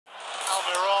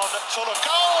full of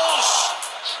goals.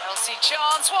 Chelsea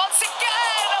chance once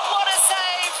again, and what a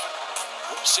save!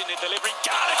 Wilson in delivery,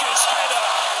 Gallagher's header.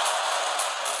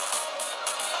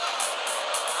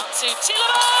 To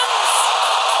Tielemans!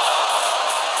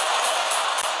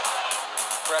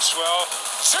 Cresswell,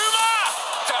 Zuma!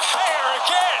 De Gea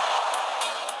again!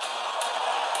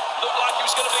 Looked like it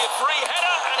was going to be a free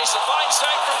header, and it's a fine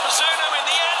save from Bazunu in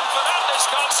the end. Fernandes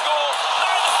can't score,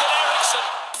 neither can Eriksen.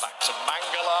 Back to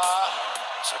Mangala.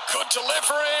 It's a good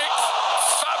delivery.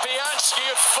 Fabianski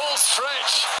at full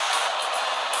stretch.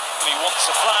 He wants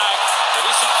a flag that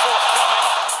isn't forthcoming.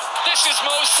 This is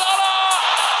Mo Salah!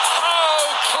 How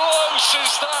close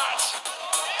is that?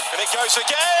 And it goes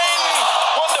again.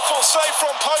 Wonderful save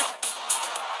from Pope.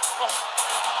 Oh,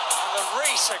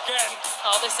 Lloris again.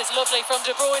 Oh, this is lovely from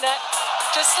De Bruyne.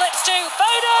 Just slips to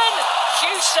Foden.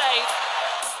 Huge save.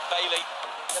 Bailey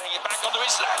getting it back onto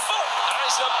his left foot. That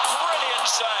is a brilliant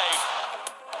save.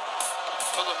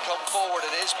 Fulham come forward,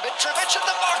 it is. Mitrovic at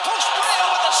the back post. Rayo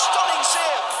with a stunning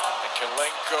save.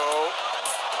 Mikalenko.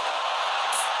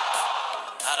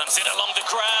 Adams in along the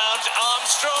ground.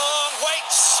 Armstrong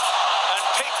waits. And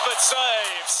Pickford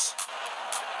saves.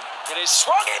 It is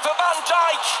swung in for Van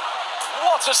Dijk.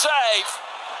 What a save.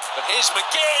 But here's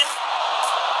McGinn.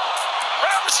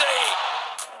 Ramsey.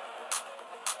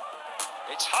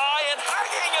 It's high and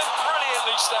hanging and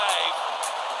brilliantly saved.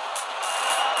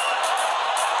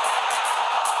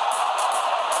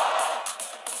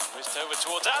 Whizzed over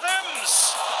towards Adams.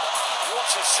 What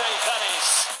a save that is.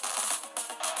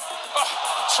 Oh,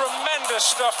 tremendous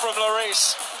stuff from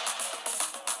Lloris.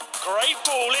 Great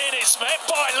ball in, it's met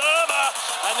by Lerma,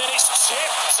 and then it's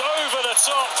tipped over the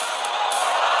top.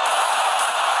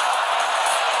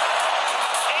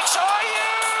 It's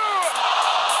Ayew!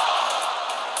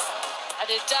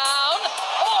 Headed down.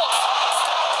 Oh!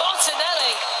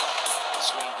 Martinelli.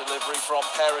 Swing delivery from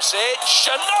Perisic.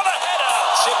 Another header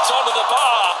tipped onto the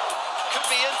bar. Could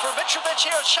be in for Mitrovic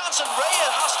here. Chance, and Raya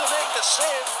has to make the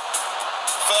save.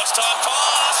 First time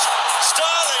pass.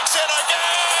 Sterling's in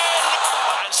again.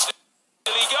 And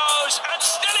still he goes, and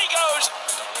still he goes.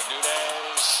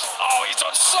 Nunez. Oh, he's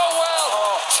done so well.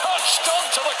 Oh, touched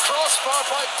onto the crossbar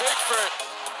by Pickford.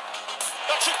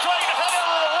 That's a great header.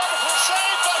 A wonderful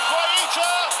save by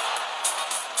Guaita.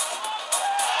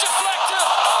 Deflected.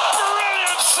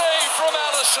 Brilliant save from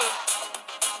Alisson.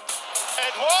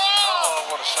 Edouard.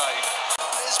 Oh, what a save.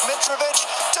 Is Mitrovic.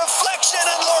 Deflection,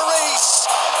 and Lloris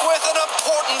with an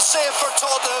important save for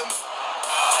Tottenham.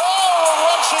 Oh,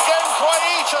 once again,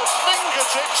 Guaita.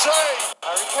 Fingertip save.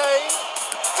 Harry Kane.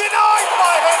 Denied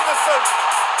by Henderson.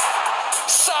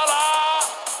 Salah.